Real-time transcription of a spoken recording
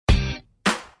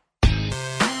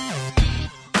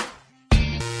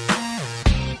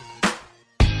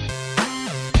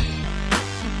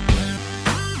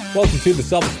Welcome to the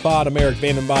Celtics Pod. I'm Erik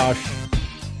Vandenbossche.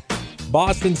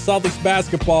 Boston Celtics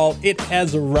basketball, it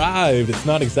has arrived. It's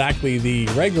not exactly the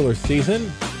regular season,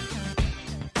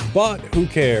 but who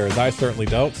cares? I certainly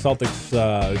don't.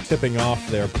 Celtics tipping off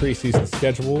their preseason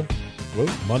schedule.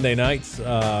 Monday nights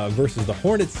versus the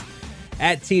Hornets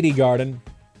at TD Garden.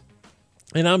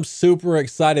 And I'm super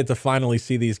excited to finally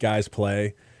see these guys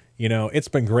play. You know, it's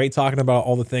been great talking about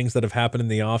all the things that have happened in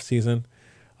the offseason.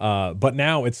 But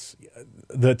now it's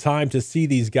the time to see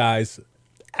these guys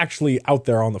actually out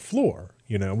there on the floor.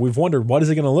 You know, we've wondered, what is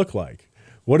it going to look like?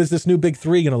 What is this new big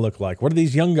three going to look like? What are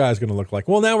these young guys going to look like?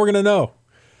 Well, now we're going to know.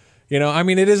 You know, I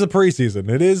mean, it is a preseason.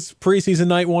 It is preseason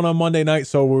night one on Monday night,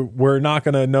 so we're not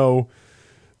going to know.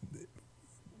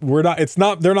 They're not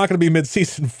going to be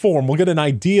mid-season form. We'll get an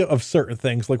idea of certain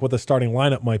things, like what the starting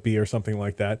lineup might be or something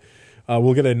like that.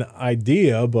 We'll get an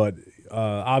idea, but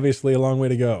obviously a long way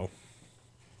to go.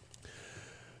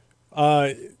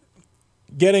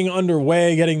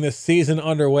 Getting this season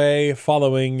underway,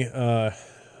 following all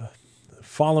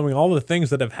the things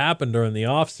that have happened during the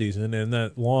offseason and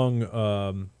that long,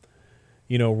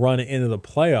 run into the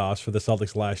playoffs for the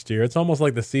Celtics last year. It's almost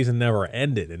like the season never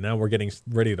ended, and now we're getting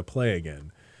ready to play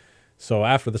again. So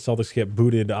after the Celtics get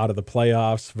booted out of the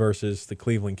playoffs versus the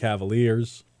Cleveland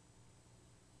Cavaliers,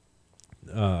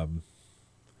 Celtics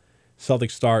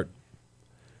start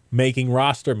making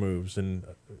roster moves, and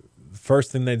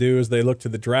first thing they do is they look to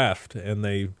the draft and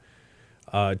they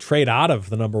trade out of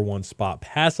the number one spot,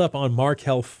 pass up on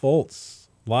Markelle Fultz.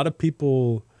 A lot of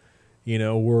people,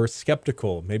 were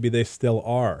skeptical. Maybe they still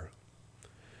are.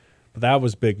 But that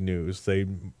was big news. They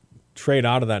trade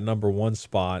out of that number one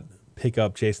spot, pick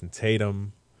up Jason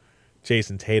Tatum.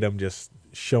 Jason Tatum just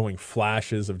showing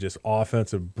flashes of just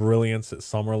offensive brilliance at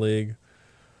Summer League.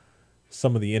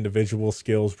 Some of the individual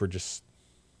skills were just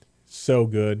so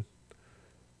good.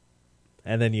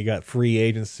 And then you got free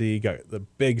agency, you got the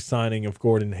big signing of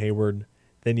Gordon Hayward.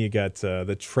 Then you got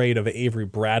the trade of Avery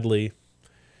Bradley.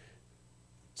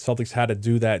 Celtics had to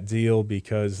do that deal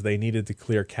because they needed to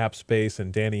clear cap space,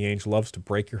 and Danny Ainge loves to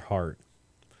break your heart.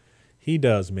 He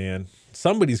does, man.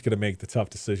 Somebody's going to make the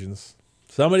tough decisions.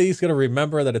 Somebody's going to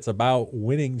remember that it's about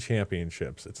winning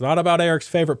championships. It's not about Erik's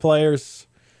favorite players.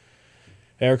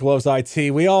 Erik loves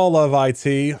IT. We all love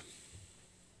IT.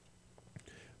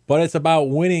 But it's about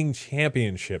winning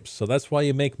championships. So that's why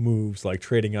you make moves like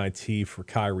trading IT for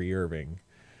Kyrie Irving.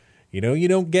 You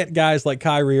don't get guys like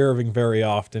Kyrie Irving very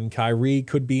often. Kyrie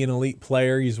could be an elite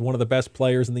player. He's one of the best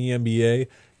players in the NBA.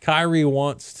 Kyrie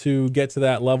wants to get to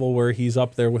that level where he's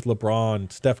up there with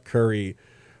LeBron, Steph Curry,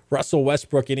 Russell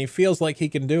Westbrook, and he feels like he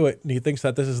can do it. And he thinks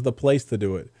that this is the place to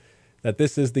do it, that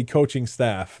this is the coaching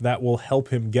staff that will help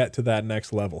him get to that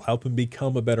next level, help him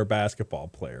become a better basketball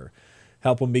player,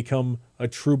 help him become a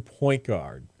true point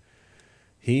guard.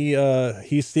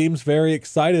 He seems very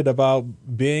excited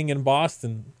about being in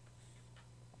Boston.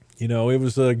 It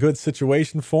was a good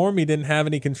situation for him. He didn't have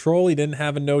any control. He didn't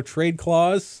have a no-trade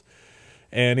clause.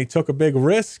 And he took a big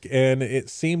risk, and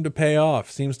it seemed to pay off.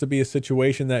 Seems to be a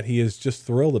situation that he is just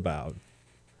thrilled about.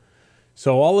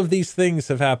 So all of these things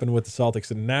have happened with the Celtics,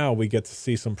 and now we get to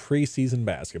see some preseason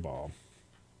basketball.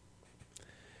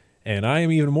 And I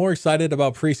am even more excited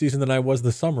about preseason than I was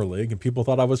the Summer League, and people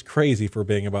thought I was crazy for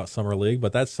being about Summer League,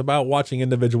 but that's about watching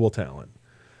individual talent.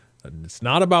 It's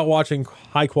not about watching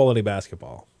high-quality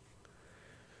basketball.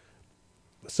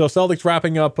 So Celtics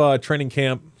wrapping up training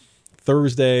camp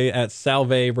Thursday at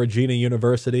Salve Regina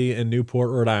University in Newport,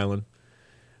 Rhode Island.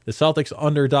 The Celtics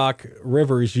under Doc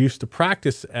Rivers used to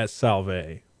practice at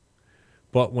Salve,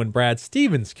 but when Brad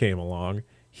Stevens came along,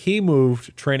 he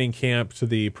moved training camp to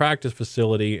the practice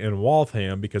facility in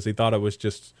Waltham because he thought it was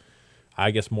just,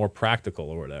 I guess, more practical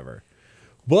or whatever.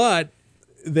 But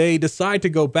they decide to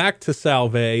go back to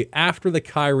Salve after the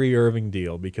Kyrie Irving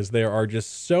deal because there are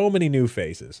just so many new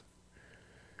faces.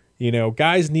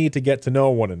 Guys need to get to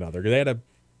know one another. They had a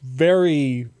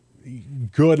very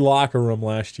good locker room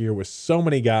last year with so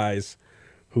many guys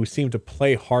who seem to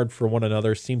play hard for one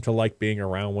another, seem to like being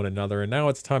around one another. And now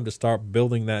it's time to start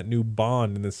building that new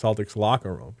bond in the Celtics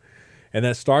locker room. And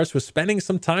that starts with spending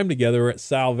some time together at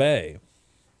Salve,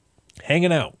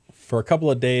 hanging out for a couple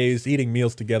of days, eating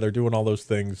meals together, doing all those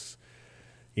things,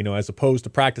 as opposed to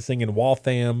practicing in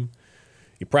Waltham.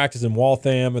 You practice in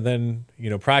Waltham, and then,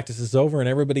 practice is over and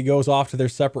everybody goes off to their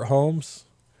separate homes.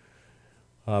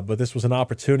 But this was an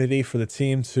opportunity for the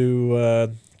team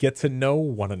to get to know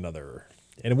one another.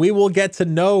 And we will get to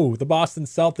know the Boston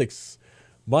Celtics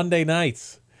Monday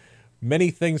nights. Many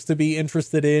things to be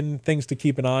interested in, things to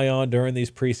keep an eye on during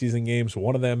these preseason games.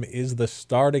 One of them is the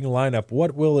starting lineup.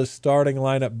 What will the starting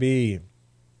lineup be?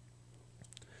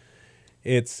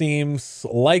 It seems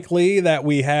likely that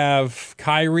we have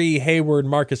Kyrie, Hayward,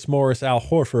 Marcus Morris, Al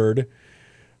Horford.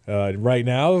 Right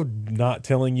now, not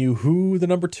telling you who the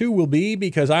number 2 will be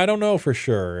because I don't know for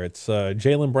sure. It's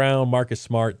Jaylen Brown, Marcus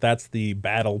Smart. That's the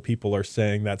battle people are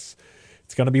saying. It's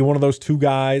going to be one of those 2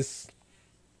 guys.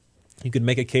 You could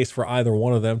make a case for either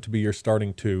one of them to be your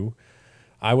starting 2.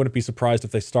 I wouldn't be surprised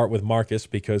if they start with Marcus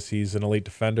because he's an elite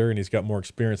defender and he's got more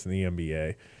experience in the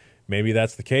NBA. Maybe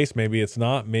that's the case. Maybe it's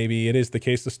not. Maybe it is the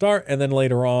case to start, and then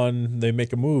later on they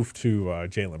make a move to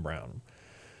Jaylen Brown.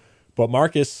 But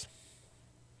Marcus,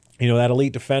 that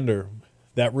elite defender,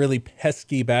 that really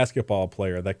pesky basketball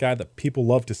player, that guy that people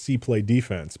love to see play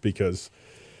defense because,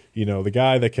 the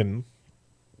guy that can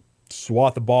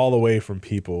swat the ball away from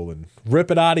people and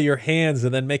rip it out of your hands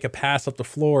and then make a pass up the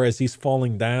floor as he's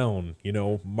falling down.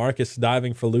 Marcus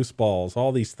diving for loose balls.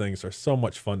 All these things are so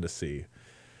much fun to see.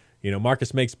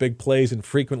 Marcus makes big plays and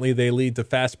frequently they lead to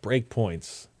fast break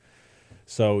points.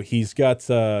 So he's got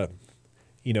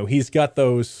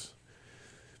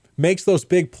makes those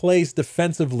big plays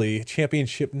defensively.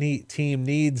 Championship team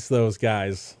needs those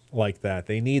guys like that.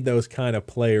 They need those kind of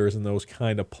players and those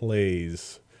kind of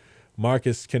plays.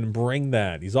 Marcus can bring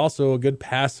that. He's also a good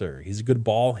passer. He's a good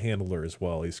ball handler as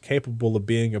well. He's capable of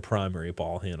being a primary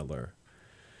ball handler.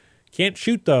 Can't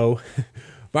shoot, though.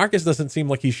 Marcus doesn't seem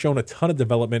like he's shown a ton of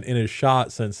development in his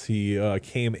shot since he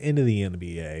came into the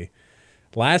NBA.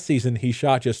 Last season, he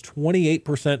shot just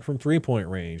 28% from three-point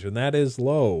range, and that is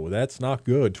low. That's not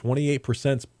good.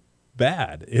 28%'s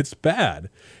bad. It's bad.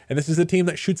 And this is a team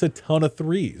that shoots a ton of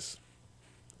threes.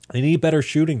 They need better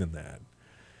shooting than that.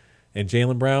 And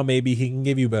Jaylen Brown, maybe he can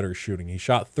give you better shooting. He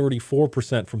shot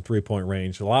 34% from three-point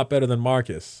range, a lot better than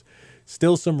Marcus.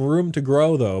 Still some room to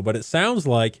grow, though, but it sounds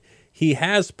like he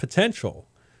has potential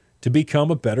to become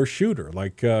a better shooter.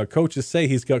 Like coaches say,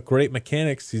 he's got great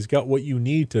mechanics. He's got what you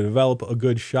need to develop a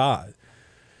good shot.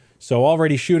 So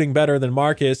already shooting better than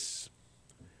Marcus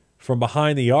from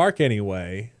behind the arc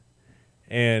anyway,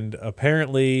 and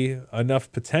apparently enough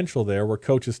potential there where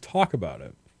coaches talk about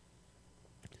it.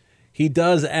 He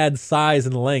does add size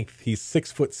and length. He's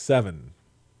 6'7".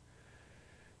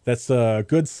 That's a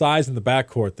good size in the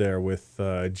backcourt there with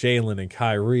Jaylen and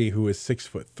Kyrie, who is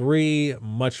 6'3",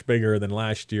 much bigger than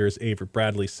last year's Avery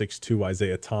Bradley, 6'2",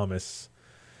 Isaiah Thomas,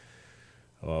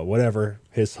 whatever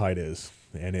his height is,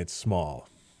 and it's small,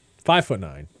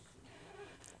 5'9".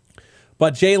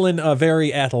 But Jaylen, a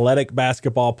very athletic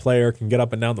basketball player, can get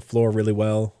up and down the floor really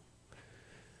well.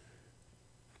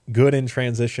 Good in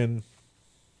transition.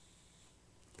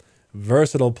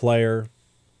 Versatile player.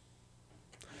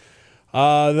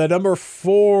 The number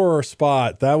 4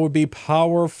 spot, that would be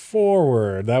power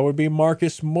forward. That would be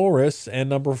Marcus Morris, and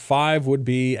number 5 would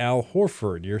be Al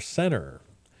Horford, your center.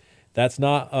 That's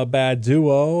not a bad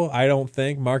duo, I don't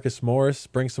think. Marcus Morris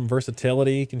brings some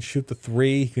versatility. He can shoot the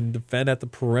three. He can defend at the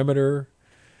perimeter.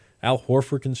 Al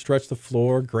Horford can stretch the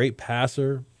floor. Great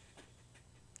passer.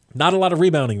 Not a lot of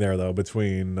rebounding there, though,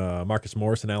 between Marcus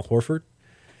Morris and Al Horford.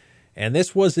 And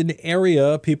this was an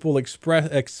area people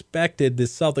expected the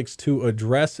Celtics to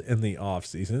address in the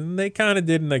offseason. They kind of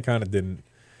did and they kind of didn't.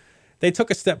 They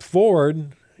took a step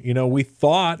forward. We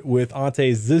thought with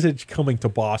Ante Zizic coming to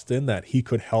Boston that he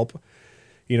could help,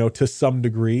 to some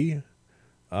degree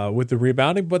with the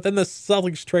rebounding. But then the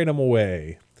Celtics trade him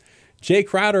away. Jay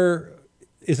Crowder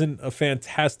isn't a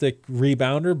fantastic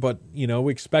rebounder, but,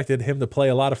 we expected him to play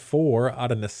a lot of 4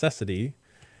 out of necessity.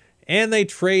 And they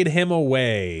trade him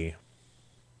away.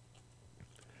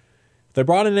 They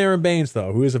brought in Aaron Baines,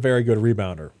 though, who is a very good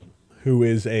rebounder, who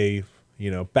is a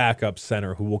backup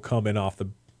center who will come in off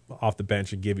the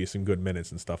bench and give you some good minutes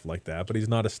and stuff like that. But he's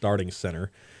not a starting center.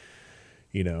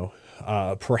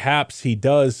 Perhaps he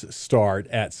does start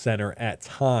at center at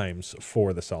times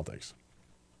for the Celtics.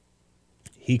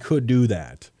 He could do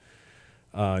that.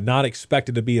 Not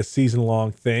expected to be a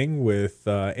season-long thing with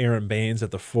Aaron Baines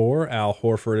at the 4, Al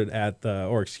Horford at the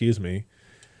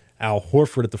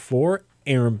 4,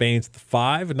 Aaron Baines at the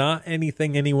 5. Not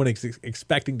anything anyone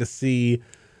expecting to see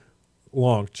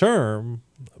long-term,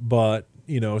 but,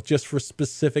 just for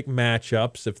specific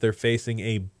matchups, if they're facing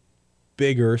a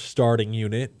bigger starting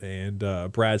unit and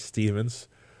Brad Stevens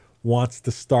wants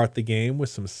to start the game with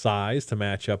some size to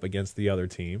match up against the other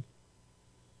team.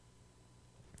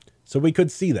 So we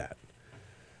could see that.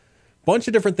 Bunch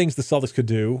of different things the Celtics could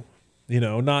do,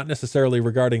 not necessarily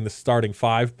regarding the starting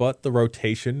 5, but the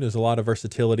rotation. There's a lot of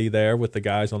versatility there with the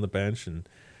guys on the bench, and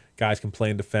guys can play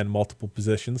and defend multiple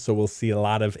positions, so we'll see a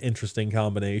lot of interesting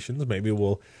combinations. Maybe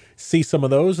we'll see some of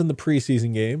those in the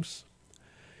preseason games.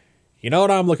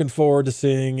 What I'm looking forward to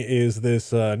seeing is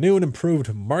this new and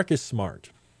improved Marcus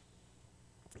Smart.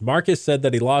 Marcus said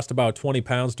that he lost about 20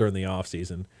 pounds during the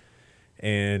offseason,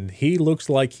 and he looks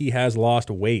like he has lost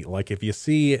weight. Like if you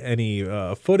see any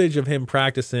footage of him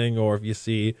practicing, or if you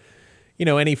see,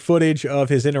 any footage of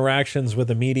his interactions with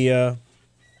the media,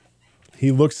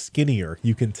 he looks skinnier.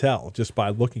 You can tell just by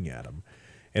looking at him.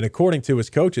 And according to his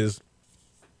coaches,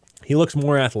 he looks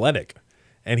more athletic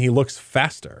and he looks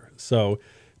faster. So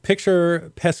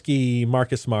picture pesky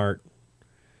Marcus Smart,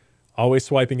 always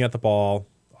swiping at the ball,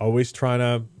 always trying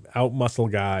to out-muscle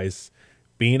guys,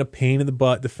 being a pain in the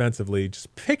butt defensively.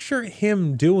 Just picture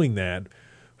him doing that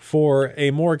for a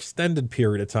more extended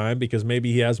period of time because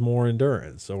maybe he has more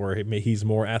endurance or he's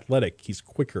more athletic, he's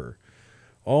quicker.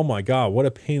 Oh, my God, what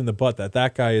a pain in the butt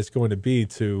that guy is going to be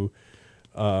to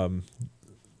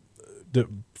the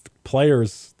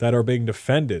players that are being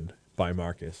defended by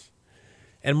Marcus.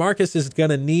 And Marcus is going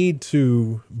to need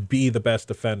to be the best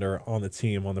defender on the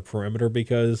team on the perimeter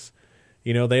because,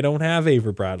 they don't have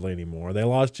Avery Bradley anymore. They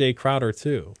lost Jay Crowder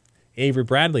too. Avery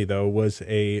Bradley, though, was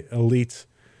a elite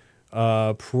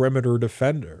perimeter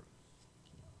defender.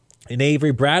 And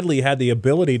Avery Bradley had the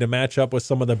ability to match up with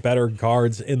some of the better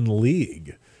guards in the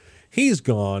league. He's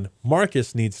gone.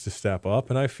 Marcus needs to step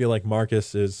up, and I feel like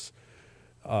Marcus is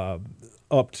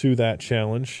up to that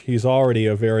challenge. He's already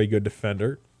a very good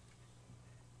defender.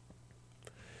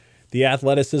 The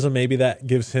athleticism, maybe that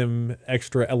gives him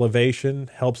extra elevation,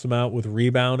 helps him out with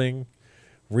rebounding.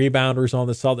 Rebounders on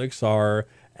the Celtics are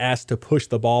asked to push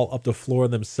the ball up the floor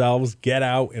themselves, get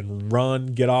out and run,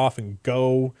 get off and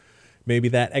go. Maybe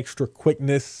that extra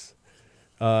quickness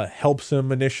helps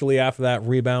him initially after that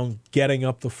rebound, getting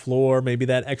up the floor. Maybe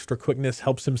that extra quickness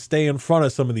helps him stay in front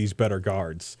of some of these better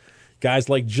guards. Guys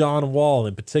like John Wall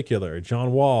in particular.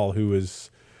 John Wall, who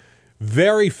is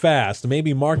very fast.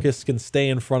 Maybe Marcus can stay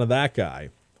in front of that guy.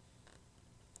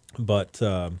 But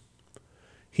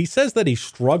he says that he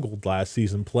struggled last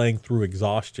season playing through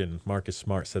exhaustion. Marcus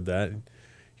Smart said that.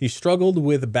 He struggled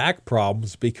with back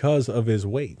problems because of his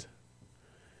weight.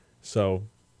 So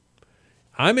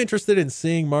I'm interested in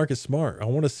seeing Marcus Smart. I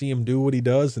want to see him do what he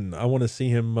does, and I want to see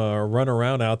him run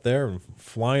around out there and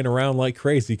flying around like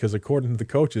crazy because according to the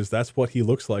coaches, that's what he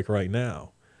looks like right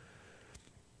now.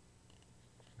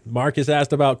 Marcus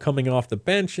asked about coming off the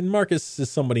bench, and Marcus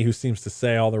is somebody who seems to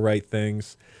say all the right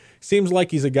things. Seems like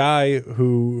he's a guy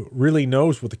who really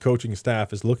knows what the coaching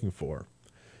staff is looking for.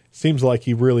 Seems like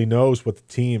he really knows what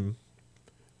the team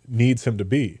needs him to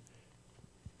be.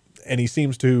 And he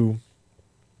seems to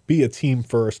be a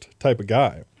team-first type of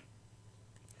guy.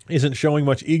 Isn't showing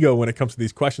much ego when it comes to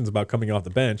these questions about coming off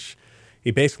the bench. He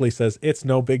basically says, it's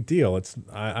no big deal.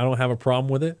 I don't have a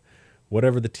problem with it.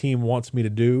 Whatever the team wants me to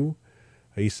do.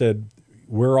 He said,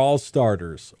 we're all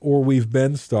starters, or we've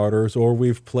been starters, or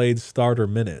we've played starter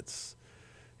minutes.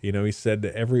 He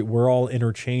said we're all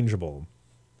interchangeable.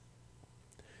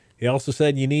 He also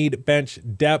said you need bench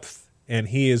depth, and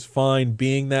he is fine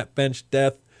being that bench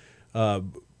depth.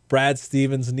 Brad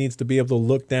Stevens needs to be able to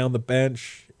look down the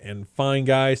bench and find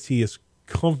guys he is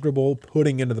comfortable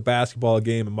putting into the basketball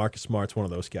game, and Marcus Smart's one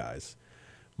of those guys.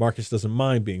 Marcus doesn't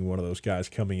mind being one of those guys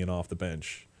coming in off the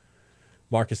bench.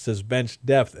 Marcus says bench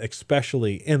depth,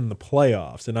 especially in the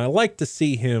playoffs. And I like to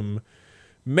see him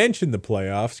mention the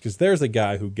playoffs because there's a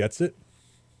guy who gets it.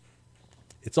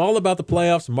 It's all about the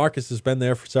playoffs. Marcus has been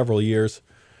there for several years.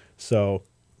 So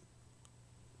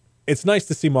it's nice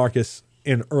to see Marcus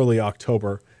in early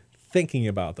October thinking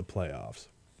about the playoffs.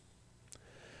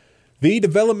 The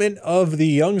development of the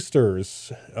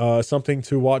youngsters, something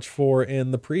to watch for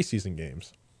in the preseason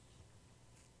games.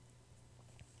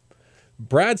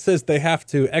 Brad says they have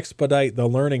to expedite the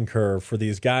learning curve for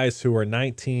these guys who are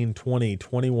 19, 20,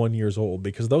 21 years old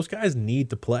because those guys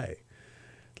need to play.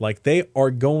 Like, they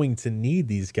are going to need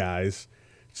these guys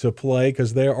to play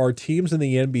because there are teams in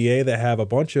the NBA that have a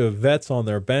bunch of vets on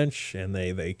their bench and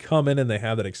they come in and they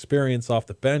have that experience off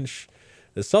the bench.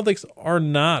 The Celtics are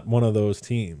not one of those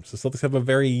teams. The Celtics have a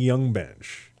very young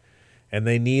bench and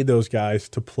they need those guys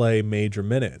to play major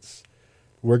minutes.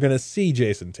 We're going to see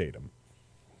Jason Tatum.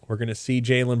 We're going to see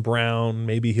Jaylen Brown.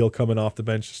 Maybe he'll come in off the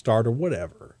bench to start or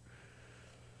whatever.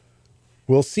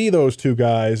 We'll see those two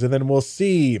guys, and then we'll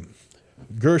see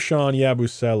Gershon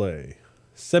Yabusele,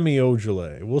 Semi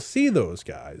Ojeleye. We'll see those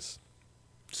guys.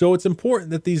 So it's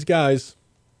important that these guys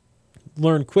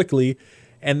learn quickly,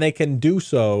 and they can do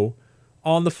so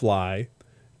on the fly.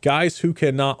 Guys who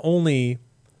can not only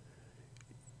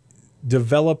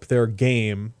develop their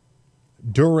game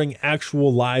during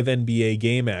actual live NBA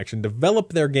game action,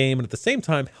 develop their game, and at the same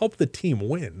time help the team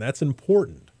win. That's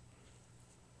important.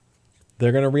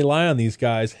 They're going to rely on these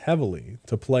guys heavily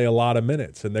to play a lot of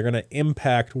minutes, and they're going to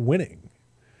impact winning.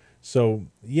 So,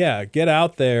 yeah, get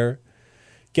out there,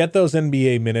 get those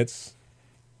NBA minutes,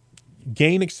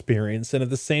 gain experience, and at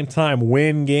the same time,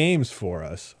 win games for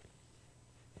us.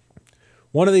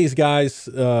 One of these guys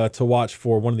to watch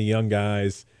for, one of the young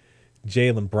guys,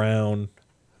 Jaylen Brown.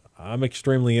 I'm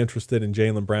extremely interested in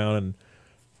Jaylen Brown, and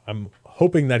I'm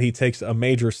hoping that he takes a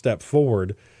major step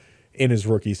forward in his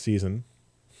rookie season.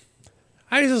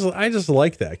 I just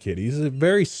like that kid. He's a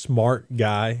very smart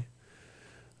guy.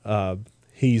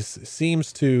 He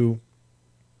seems to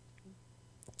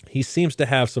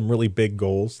have some really big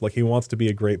goals. Like, he wants to be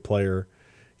a great player.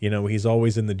 You know, he's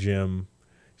always in the gym.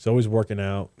 He's always working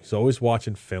out. He's always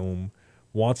watching film.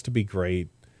 Wants to be great.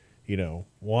 You know,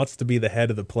 wants to be the head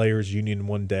of the players union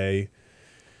one day.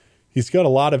 He's got a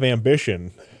lot of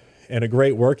ambition and a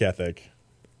great work ethic.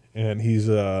 And he's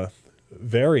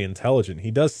very intelligent.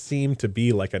 He does seem to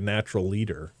be like a natural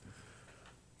leader.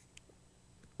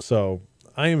 So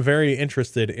I am very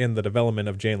interested in the development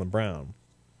of Jaylen Brown.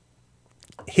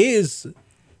 His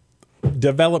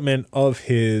development of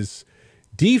his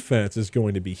defense is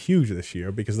going to be huge this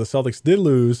year because the Celtics did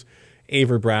lose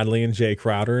Avery Bradley and Jay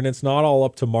Crowder, and it's not all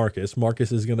up to Marcus.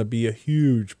 Marcus is going to be a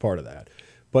huge part of that.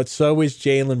 But so is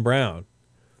Jaylen Brown.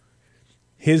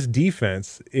 His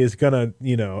defense is going to,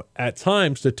 you know, at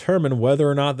times determine whether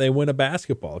or not they win a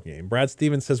basketball game. Brad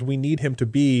Stevens says we need him to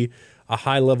be a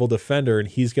high-level defender, and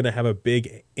he's going to have a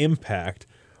big impact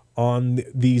on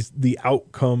the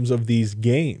outcomes of these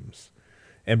games.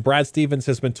 And Brad Stevens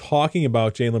has been talking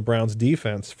about Jaylen Brown's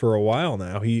defense for a while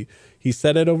now. He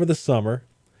said it over the summer.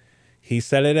 He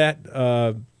said it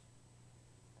at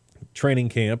training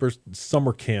camp or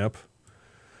summer camp,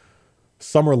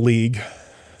 summer league.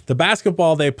 The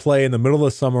basketball they play in the middle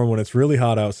of summer when it's really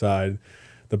hot outside,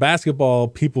 the basketball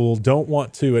people don't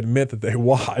want to admit that they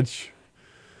watch.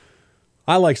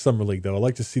 I like summer league, though. I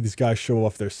like to see these guys show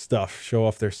off their stuff, show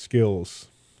off their skills.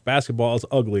 Basketball is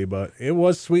ugly, but it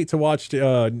was sweet to watch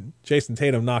Jason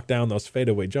Tatum knock down those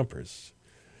fadeaway jumpers.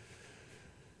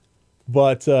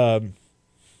 But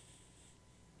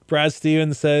Brad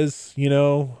Stevens says, you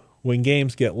know, when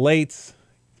games get late,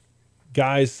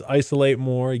 guys isolate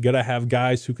more. You got to have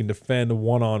guys who can defend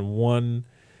one-on-one,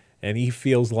 and he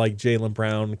feels like Jaylen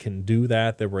Brown can do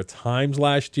that. There were times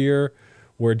last year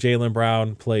where Jaylen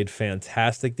Brown played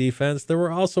fantastic defense. There were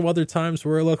also other times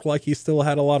where it looked like he still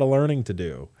had a lot of learning to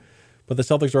do. But the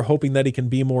Celtics are hoping that he can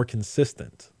be more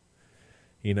consistent.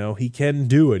 You know, he can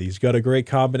do it. He's got a great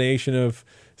combination of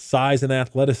size and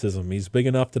athleticism. He's big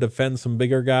enough to defend some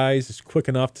bigger guys. He's quick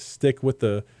enough to stick with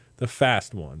the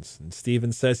fast ones. And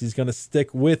Stevens says he's going to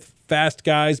stick with fast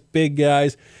guys, big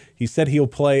guys. He said he'll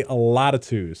play a lot of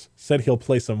twos. Said he'll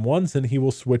play some ones, and he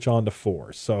will switch on to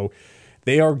fours. So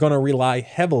they are going to rely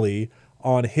heavily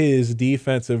on his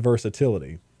defensive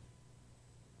versatility.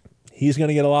 He's going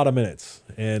to get a lot of minutes,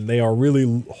 and they are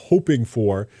really hoping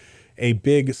for a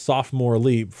big sophomore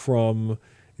leap from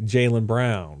Jaylen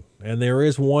Brown. And there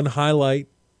is one highlight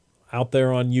out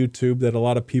there on YouTube that a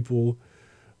lot of people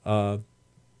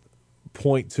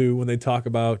point to when they talk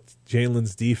about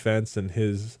Jaylen's defense and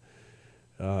his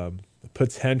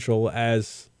potential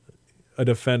as a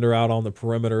defender out on the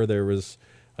perimeter. There was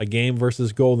a game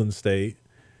versus Golden State,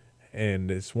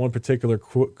 and it's one particular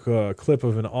clip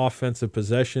of an offensive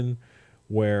possession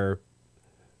where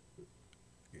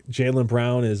Jaylen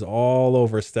Brown is all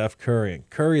over Steph Curry, and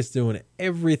Curry is doing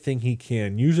everything he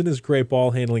can, using his great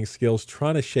ball handling skills,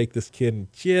 trying to shake this kid,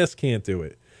 and just can't do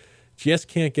it. Just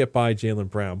can't get by Jaylen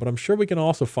Brown. But I'm sure we can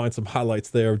also find some highlights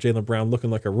there of Jaylen Brown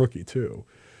looking like a rookie too.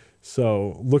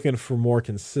 So looking for more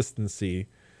consistency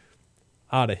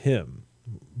out of him.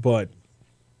 But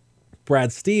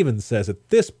Brad Stevens says at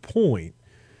this point,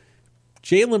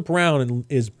 Jaylen Brown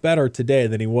is better today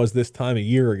than he was this time a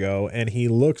year ago, and he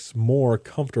looks more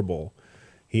comfortable.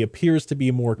 He appears to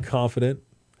be more confident,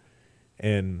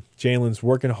 and Jaylen's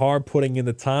working hard, putting in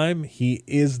the time. He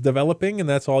is developing, and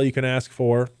that's all you can ask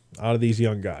for out of these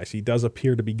young guys. He does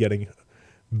appear to be getting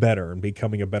better and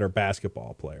becoming a better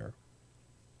basketball player.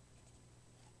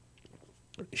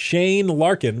 Shane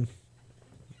Larkin.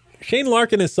 Shane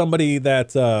Larkin is somebody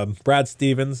that Brad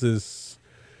Stevens is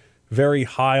very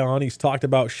high on. He's talked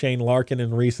about Shane Larkin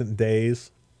in recent days.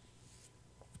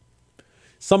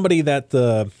 Somebody that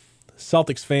the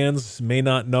Celtics fans may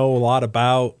not know a lot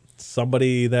about.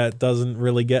 Somebody that doesn't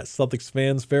really get Celtics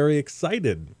fans very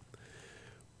excited.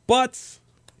 But,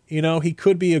 you know, he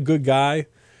could be a good guy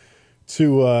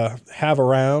to have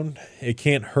around. It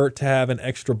can't hurt to have an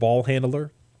extra ball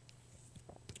handler.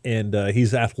 And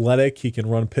he's athletic. He can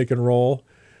run pick and roll.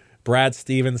 Brad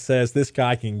Stevens says this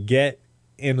guy can get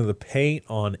into the paint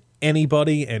on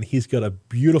anybody, and he's got a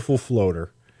beautiful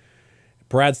floater.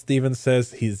 Brad Stevens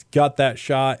says he's got that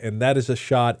shot, and that is a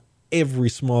shot every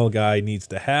small guy needs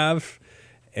to have.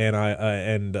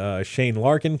 And Shane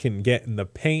Larkin can get in the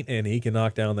paint, and he can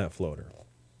knock down that floater.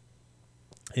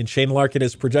 And Shane Larkin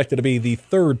is projected to be the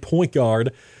third point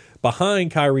guard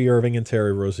behind Kyrie Irving and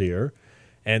Terry Rozier.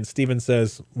 And Stevens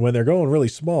says when they're going really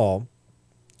small,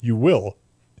 you will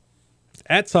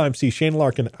at times see Shane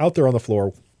Larkin out there on the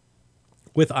floor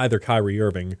with either Kyrie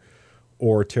Irving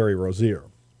or Terry Rozier.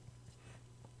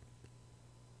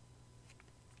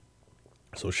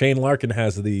 So Shane Larkin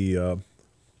has the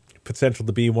potential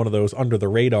to be one of those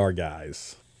under-the-radar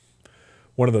guys.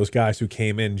 One of those guys who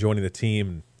came in joining the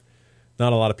team.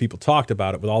 Not a lot of people talked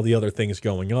about it with all the other things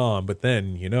going on, but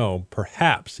then,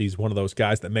 perhaps he's one of those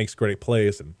guys that makes great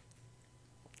plays and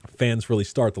fans really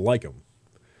start to like him.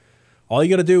 All you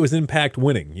got to do is impact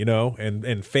winning,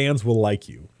 and fans will like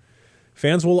you.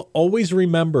 Fans will always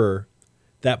remember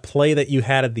that play that you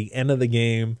had at the end of the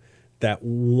game that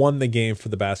won the game for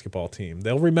the basketball team.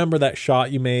 They'll remember that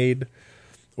shot you made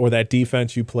or that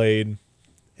defense you played.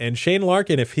 And Shane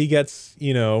Larkin, if he gets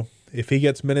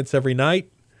minutes every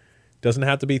night, doesn't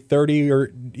have to be 30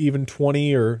 or even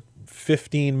 20 or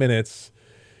 15 minutes.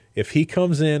 If he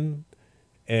comes in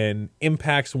and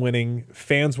impacts winning,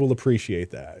 fans will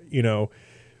appreciate that.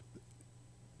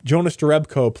 Jonas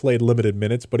Jerebko played limited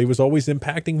minutes, but he was always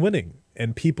impacting winning.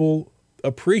 And people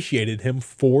appreciated him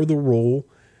for the role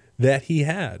that he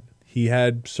had. He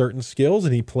had certain skills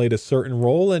and he played a certain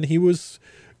role, and he was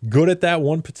good at that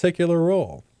one particular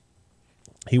role.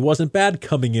 He wasn't bad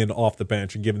coming in off the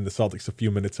bench and giving the Celtics a few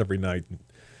minutes every night,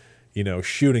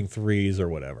 shooting threes or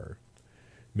whatever.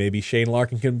 Maybe Shane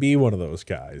Larkin can be one of those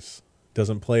guys.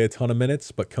 Doesn't play a ton of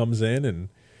minutes, but comes in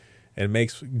and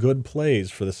makes good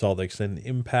plays for the Celtics and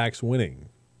impacts winning.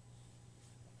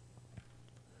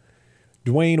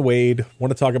 Dwyane Wade,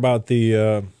 want to talk about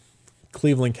the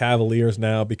Cleveland Cavaliers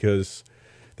now because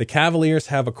the Cavaliers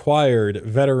have acquired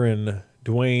veteran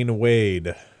Dwyane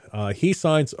Wade. He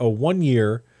signs a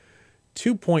 1-year,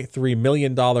 $2.3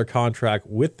 million contract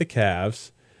with the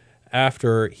Cavs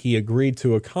after he agreed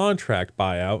to a contract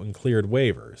buyout and cleared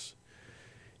waivers.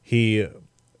 He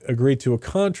agreed to a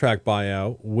contract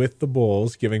buyout with the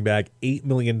Bulls, giving back $8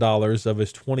 million of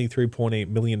his $23.8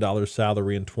 million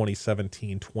salary in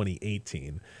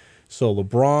 2017-2018. So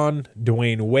LeBron,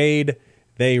 Dwyane Wade,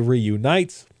 they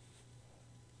reunite.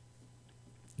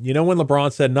 When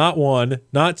LeBron said not one,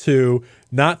 not two,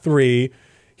 not three,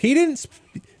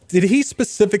 did he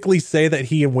specifically say that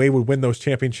he and Wade would win those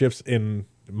championships in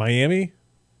Miami?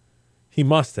 He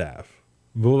must have.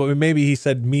 Maybe he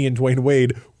said me and Dwyane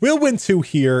Wade, we'll win 2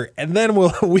 here, and then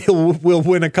we'll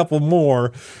win a couple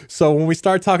more. So when we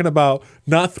start talking about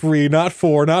not 3, not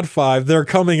 4, not 5, they're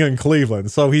coming in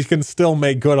Cleveland. So he can still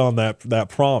make good on that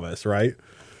promise, right?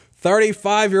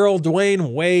 35-year-old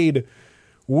Dwyane Wade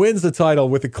wins the title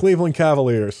with the Cleveland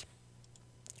Cavaliers.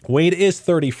 Wade is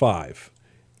 35,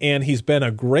 and he's been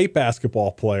a great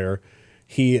basketball player.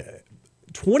 He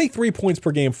 23 points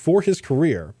per game for his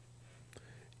career,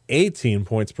 18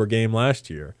 points per game last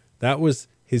year. That was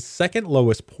his second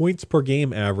lowest points per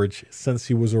game average since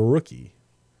he was a rookie.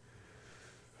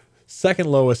 Second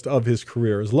lowest of his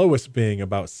career, his lowest being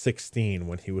about 16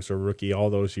 when he was a rookie all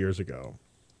those years ago.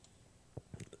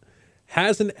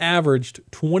 Hasn't averaged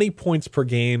 20 points per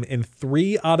game in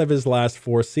 3 out of his last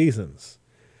 4 seasons.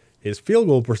 His field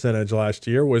goal percentage last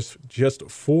year was just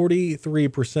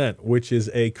 43%, which is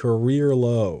a career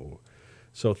low.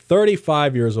 So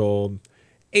 35 years old,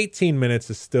 18 minutes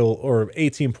is still, or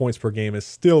 18 points per game is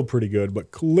still pretty good,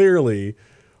 but clearly,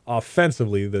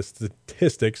 offensively, the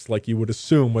statistics, like you would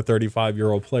assume a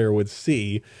 35-year-old player would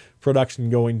see, production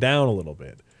going down a little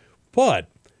bit. But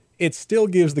it still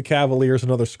gives the Cavaliers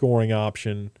another scoring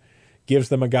option, gives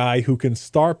them a guy who can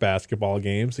start basketball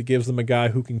games. It gives them a guy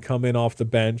who can come in off the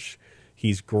bench.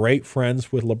 He's great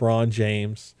friends with LeBron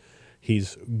James.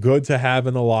 He's good to have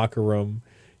in the locker room.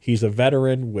 He's a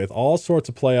veteran with all sorts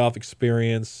of playoff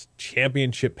experience,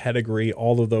 championship pedigree.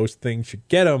 All of those things should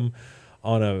get him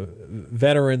on a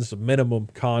veteran's minimum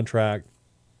contract.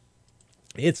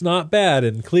 It's not bad.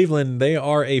 In Cleveland, they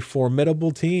are a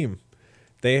formidable team.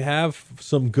 They have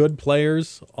some good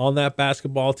players on that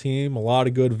basketball team, a lot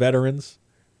of good veterans.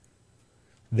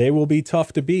 They will be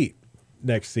tough to beat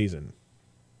next season.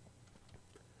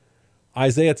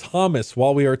 Isaiah Thomas,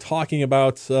 while we are talking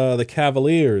about the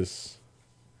Cavaliers,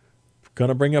 going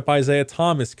to bring up Isaiah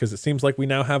Thomas because it seems like we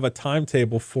now have a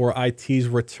timetable for IT's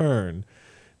return.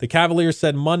 The Cavaliers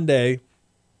said Monday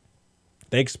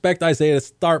they expect Isaiah to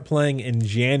start playing in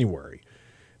January.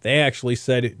 They actually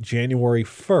said January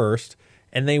 1st.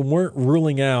 and they weren't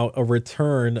ruling out a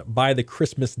return by the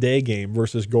Christmas Day game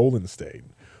versus Golden State.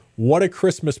 What a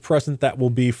Christmas present that will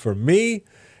be for me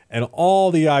and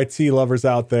all the IT lovers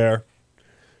out there.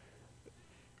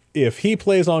 If he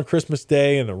plays on Christmas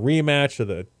Day in a rematch of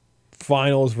the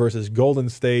finals versus Golden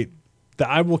State,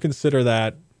 I will consider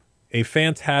that a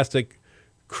fantastic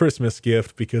Christmas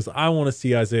gift because I want to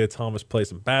see Isaiah Thomas play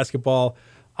some basketball.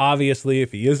 Obviously,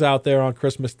 if he is out there on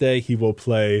Christmas Day, he will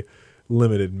play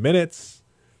limited minutes.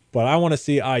 But I want to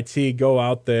see IT go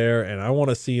out there, and I want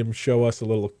to see him show us a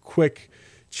little quick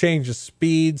change of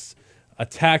speeds,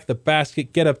 attack the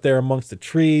basket, get up there amongst the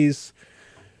trees,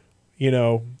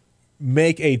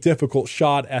 make a difficult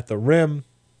shot at the rim.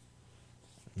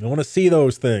 I want to see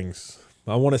those things.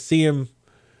 I want to see him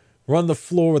run the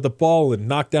floor with the ball and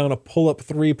knock down a pull-up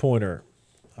three-pointer.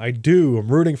 I do. I'm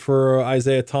rooting for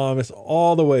Isaiah Thomas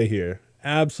all the way here.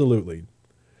 Absolutely.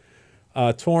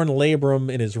 Torn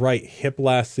labrum in his right hip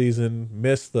last season.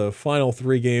 Missed the final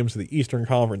 3 games of the Eastern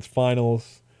Conference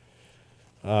Finals.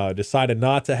 Decided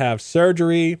not to have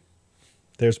surgery.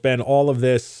 There's been all of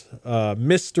this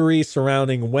mystery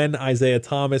surrounding when Isaiah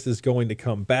Thomas is going to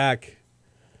come back.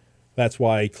 That's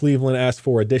why Cleveland asked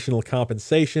for additional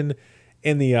compensation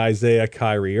in the Isaiah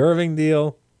Kyrie Irving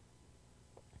deal.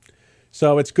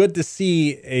 So it's good to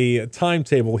see a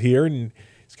timetable here, and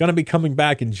he's going to be coming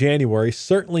back in January.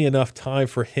 Certainly enough time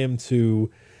for him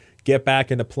to get back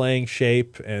into playing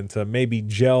shape and to maybe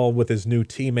gel with his new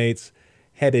teammates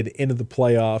headed into the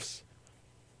playoffs.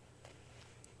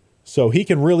 So he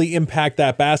can really impact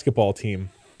that basketball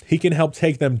team. He can help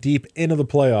take them deep into the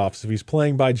playoffs. If he's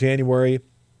playing by January,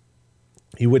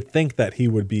 you would think that he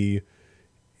would be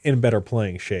in better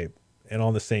playing shape and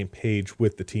on the same page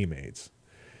with the teammates.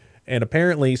 And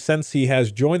apparently, since he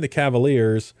has joined the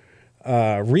Cavaliers,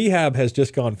 rehab has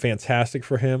just gone fantastic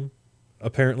for him.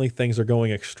 Apparently, things are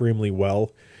going extremely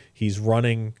well. He's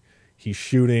running, he's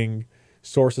shooting.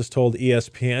 Sources told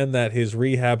ESPN that his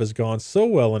rehab has gone so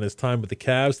well in his time with the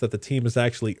Cavs that the team has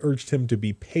actually urged him to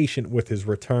be patient with his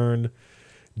return.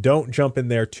 Don't jump in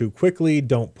there too quickly.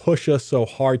 Don't push us so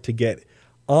hard to get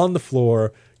on the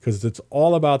floor because it's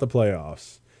all about the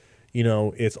playoffs.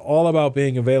 It's all about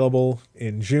being available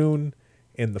in June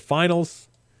in the finals.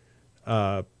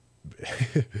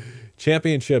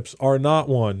 Championships are not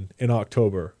won in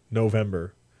October,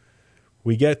 November.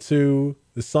 We get to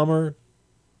the summer.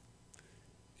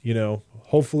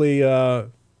 Hopefully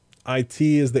IT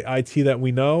is the IT that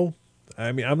we know.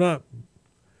 I mean,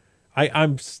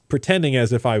 I'm pretending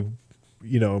as if I'm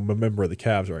a member of the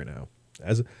Cavs right now.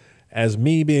 As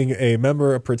me being a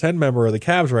pretend member of the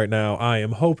Cavs right now, I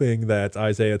am hoping that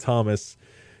Isaiah Thomas,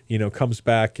 comes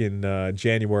back in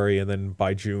January, and then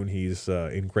by June he's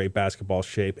in great basketball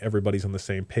shape. Everybody's on the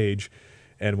same page,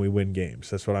 and we win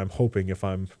games. That's what I'm hoping if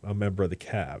I'm a member of the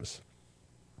Cavs.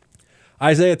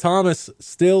 Isaiah Thomas,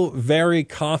 still very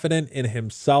confident in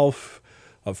himself.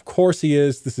 Of course he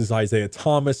is. This is Isaiah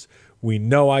Thomas. We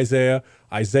know Isaiah.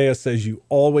 Isaiah says, "You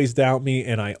always doubt me,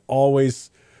 and I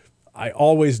always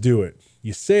do it.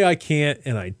 You say I can't,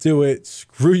 and I do it.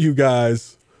 Screw you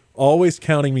guys. Always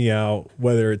counting me out,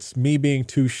 whether it's me being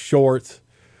too short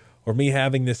or me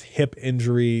having this hip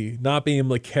injury, not being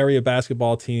able to carry a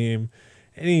basketball team,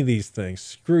 any of these things.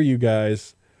 Screw you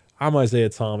guys. I'm Isaiah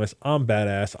Thomas. I'm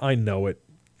badass. I know it."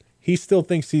 He still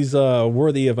thinks he's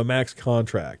worthy of a max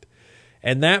contract.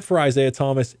 And that for Isaiah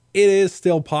Thomas, it is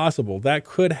still possible. That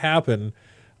could happen.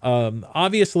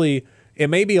 Obviously, it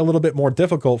may be a little bit more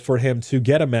difficult for him to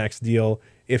get a max deal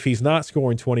if he's not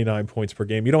scoring 29 points per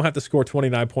game. You don't have to score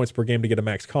 29 points per game to get a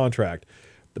max contract.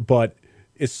 But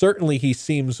certainly he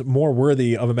seems more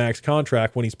worthy of a max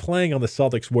contract when he's playing on the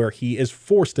Celtics, where he is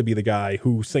forced to be the guy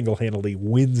who single-handedly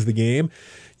wins the game.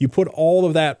 You put all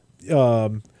of that,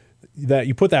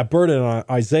 you put that burden on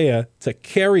Isaiah to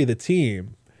carry the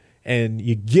team, and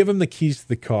you give him the keys to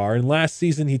the car. And last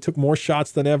season he took more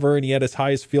shots than ever, and he had his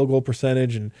highest field goal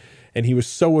percentage, and he was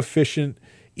so efficient.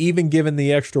 Even given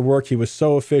the extra work, he was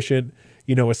so efficient.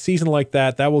 A season like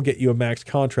that will get you a max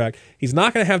contract. He's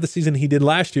not going to have the season he did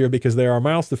last year because there are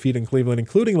mouths to feed in Cleveland,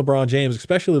 including LeBron James,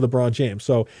 especially LeBron James.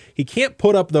 So he can't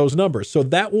put up those numbers. So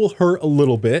that will hurt a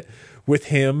little bit with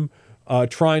him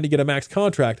trying to get a max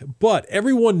contract. But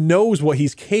everyone knows what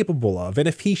he's capable of. And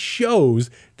if he shows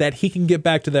that he can get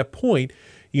back to that point,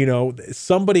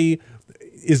 somebody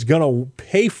is going to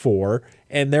pay for,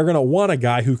 and they're going to want a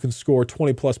guy who can score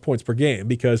 20-plus points per game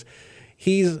because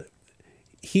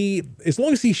as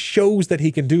long as he shows that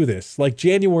he can do this, like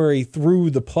January through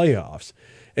the playoffs,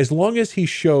 as long as he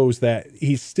shows that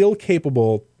he's still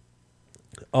capable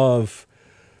of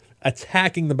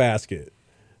attacking the basket,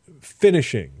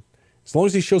 finishing, as long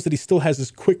as he shows that he still has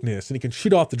his quickness and he can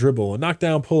shoot off the dribble and knock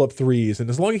down pull-up threes, and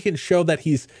as long as he can show that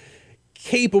he's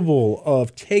capable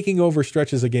of taking over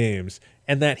stretches of games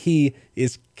and that he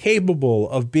is capable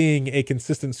of being a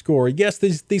consistent scorer. Yes,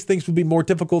 these things would be more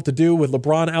difficult to do with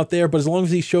LeBron out there, but as long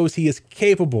as he shows he is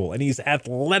capable and he's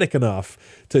athletic enough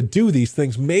to do these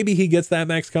things, maybe he gets that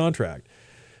max contract.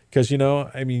 Because, you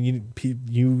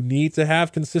need to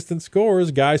have consistent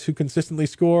scorers, guys who consistently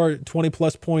score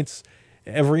 20-plus points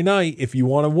every night. If you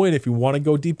want to win, if you want to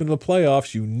go deep into the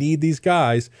playoffs, you need these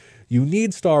guys. You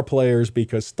need star players,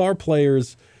 because star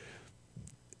players,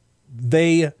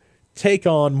 they take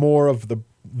on more of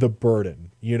the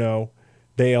burden,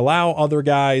 They allow other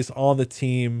guys on the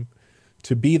team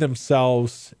to be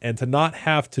themselves and to not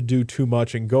have to do too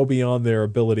much and go beyond their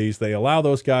abilities. They allow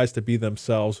those guys to be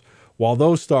themselves, while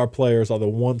those star players are the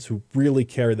ones who really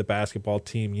carry the basketball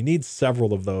team. You need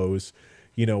several of those.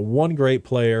 One great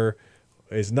player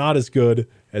is not as good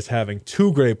as having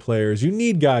two great players. You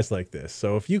need guys like this.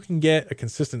 So if you can get a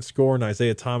consistent score in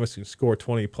Isaiah Thomas who can score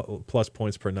 20-plus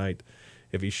points per night,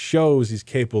 if he shows he's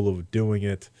capable of doing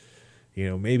it,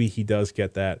 maybe he does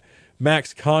get that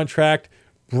max contract.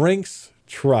 Brinks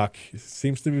truck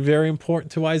seems to be very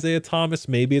important to Isaiah Thomas.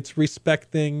 Maybe it's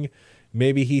respect thing.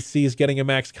 Maybe he sees getting a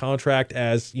max contract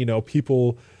as,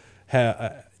 people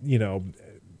have,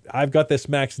 I've got this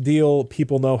max deal.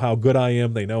 People know how good I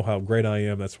am. They know how great I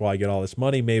am. That's why I get all this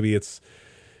money. Maybe it's,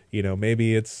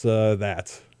 maybe it's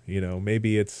that,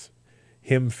 maybe it's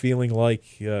him feeling like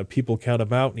people count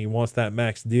him out and he wants that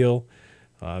max deal.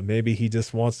 Maybe he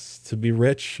just wants to be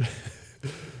rich.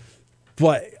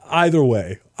 But either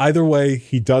way,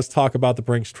 he does talk about the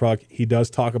Brinks truck. He does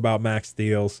talk about max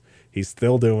deals. He's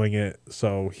still doing it,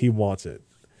 so he wants it.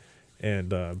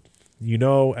 And,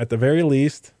 at the very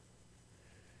least,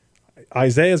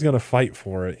 Isaiah's going to fight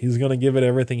for it. He's going to give it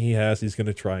everything he has. He's going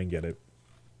to try and get it.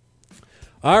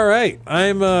 All right.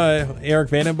 I'm Erik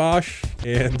Vandenbossche,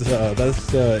 and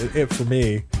that's it for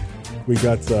me. We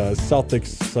got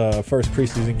Celtics first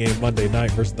preseason game Monday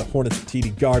night versus the Hornets at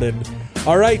TD Garden.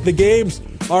 All right, the games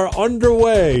are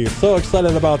underway. So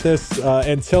excited about this.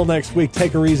 Until next week,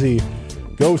 take her easy.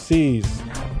 Go Seas.